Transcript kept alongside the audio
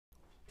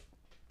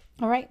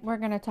All right, we're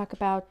going to talk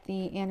about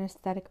the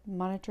anesthetic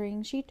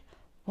monitoring sheet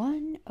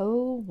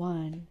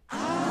 101.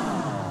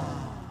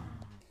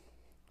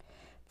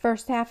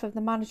 First half of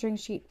the monitoring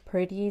sheet,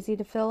 pretty easy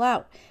to fill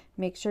out.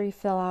 Make sure you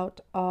fill out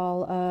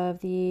all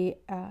of the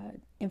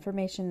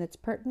information that's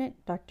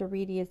pertinent. Dr.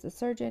 Reedy is the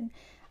surgeon.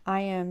 I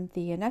am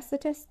the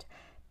anesthetist.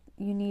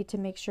 You need to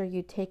make sure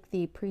you take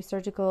the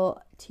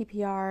pre-surgical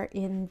TPR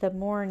in the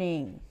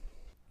morning.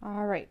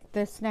 All right,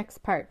 this next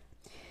part.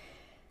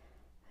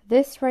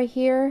 This right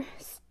here,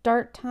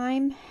 start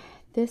time,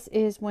 this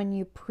is when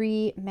you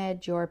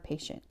pre-med your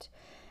patient.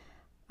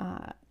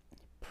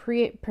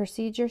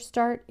 Procedure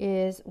start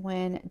is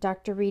when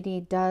Dr. Reedy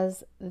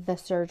does the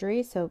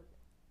surgery, so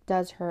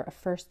does her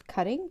first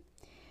cutting.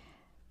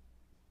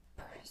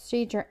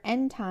 Procedure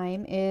end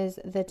time is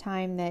the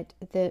time that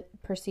the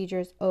procedure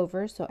is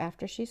over, so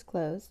after she's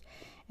closed.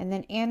 And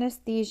then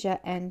anesthesia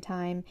end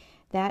time,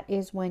 that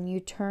is when you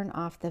turn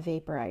off the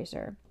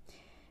vaporizer.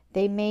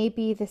 They may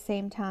be the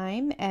same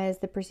time as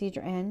the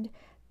procedure end,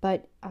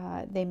 but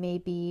they may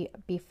be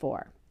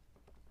before.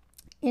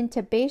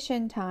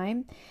 Intubation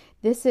time,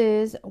 this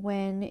is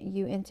when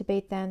you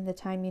intubate them, the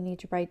time you need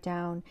to write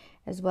down,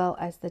 as well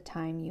as the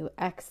time you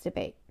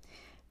extubate.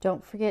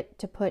 Don't forget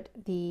to put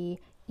the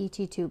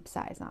ET tube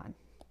size on.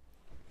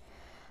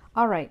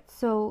 All right,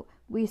 so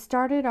we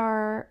started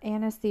our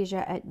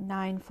anesthesia at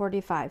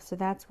 9:45, so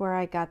that's where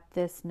I got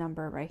this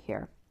number right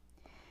here.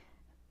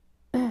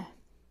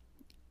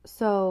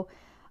 So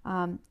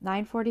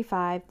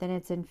 9:45, then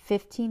it's in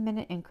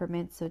 15-minute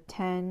increments, so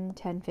 10,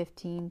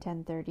 10:15,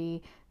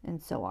 10:30,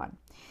 and so on.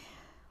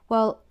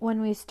 Well,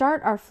 when we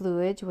start our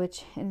fluids,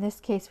 which in this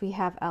case we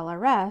have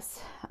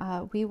LRS,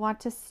 we want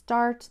to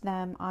start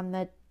them on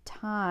the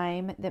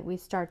time that we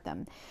start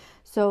them.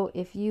 So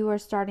if you are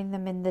starting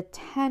them in the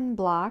 10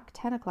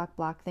 o'clock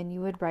block, then you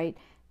would write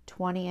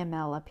 20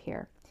 ml up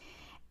here.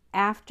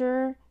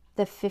 After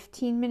the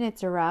 15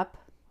 minutes are up,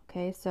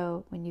 okay,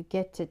 so when you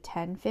get to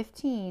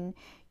 10:15,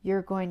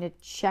 you're going to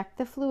check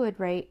the fluid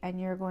rate and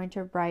you're going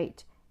to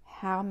write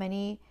how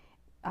many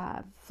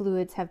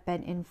fluids have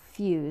been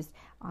infused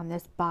on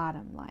this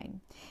bottom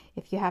line.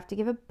 If you have to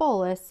give a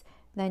bolus,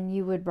 then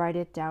you would write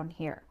it down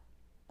here.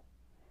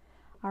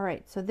 All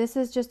right, so this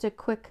is just a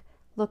quick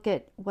look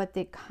at what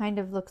it kind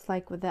of looks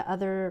like with the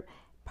other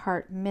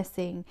part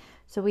missing.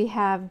 So we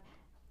have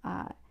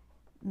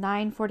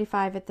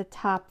 9:45 at the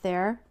top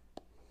there.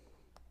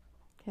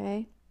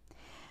 Okay.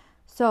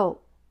 So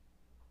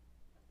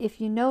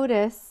if you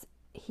notice,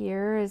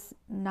 here is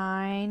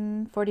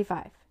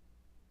 9:45,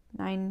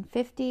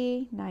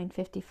 9:50,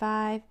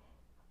 9:55,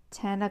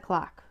 10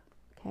 o'clock.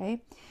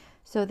 Okay.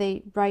 So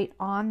they write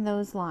on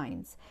those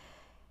lines.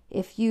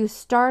 If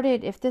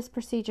this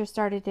procedure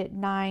started at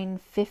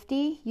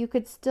 9:50, you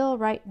could still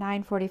write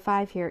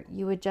 9:45 here.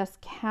 You would just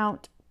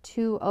count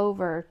 2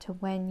 over to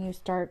when you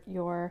start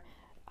your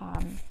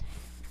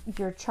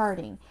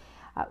charting.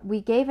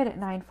 We gave it at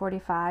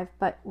 9:45,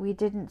 but we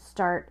didn't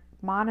start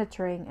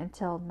monitoring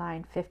until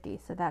 9:50.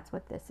 So that's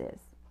what this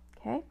is.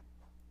 Okay.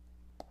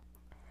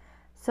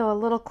 So a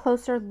little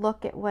closer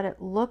look at what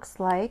it looks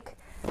like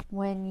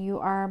when you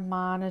are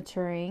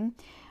monitoring.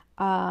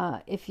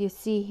 If you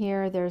see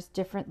here, there's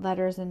different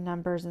letters and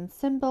numbers and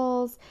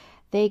symbols.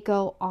 They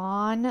go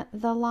on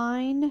the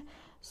line.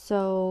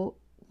 So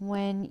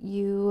when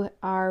you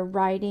are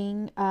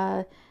writing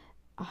a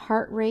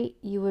heart rate,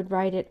 you would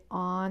write it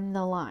on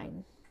the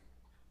line.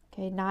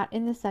 Okay, not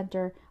in the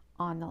center,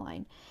 on the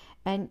line.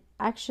 And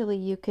actually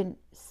you can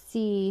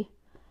see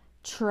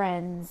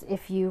trends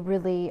if you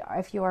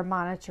are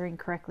monitoring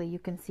correctly. You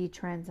can see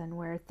trends on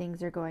where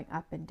things are going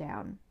up and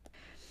down.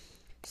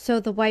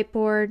 So the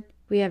whiteboard,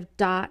 we have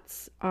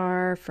dots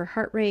are for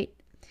heart rate,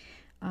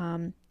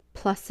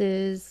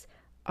 pluses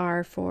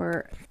are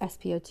for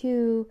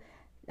SpO2,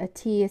 a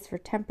T is for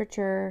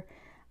temperature,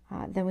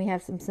 then we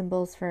have some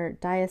symbols for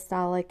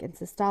diastolic and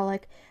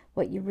systolic.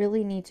 What you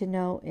really need to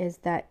know is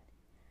that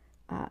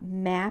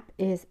MAP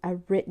is a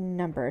written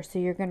number, so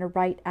you're going to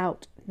write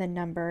out the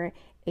number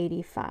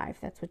 85.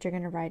 That's what you're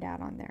going to write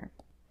out on there.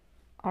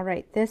 All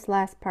right, this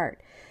last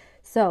part.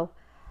 So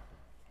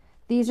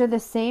these are the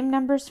same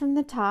numbers from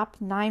the top,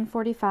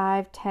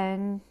 9:45,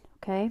 10,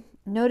 okay?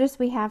 Notice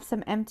we have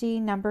some empty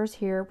numbers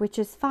here, which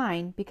is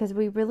fine because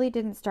we really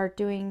didn't start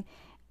doing,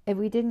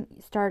 we didn't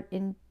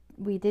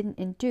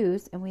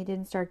induce and we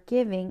didn't start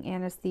giving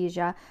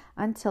anesthesia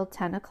until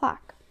 10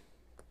 o'clock,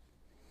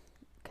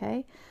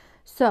 okay?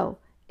 So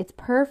it's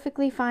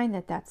perfectly fine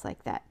that that's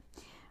like that.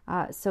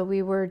 So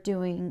we were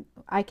doing,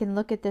 I can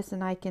look at this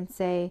and I can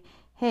say,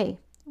 hey,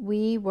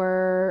 we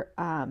were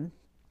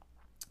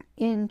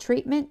in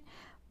treatment,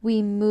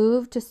 we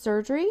moved to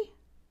surgery,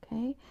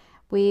 okay?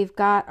 We've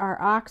got our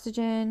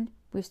oxygen,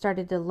 we've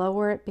started to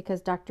lower it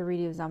because Dr.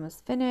 Reedy was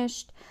almost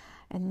finished,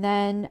 and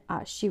then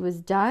she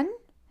was done,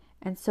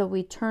 and so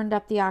we turned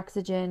up the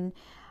oxygen,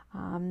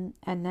 and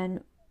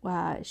then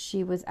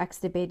she was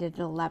extubated at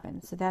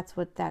 11. So that's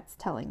what that's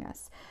telling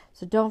us.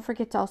 So don't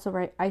forget to also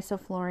write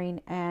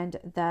isoflurane and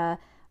the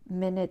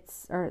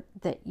minutes or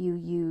that you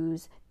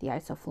use the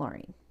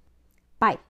isoflurane. Bye.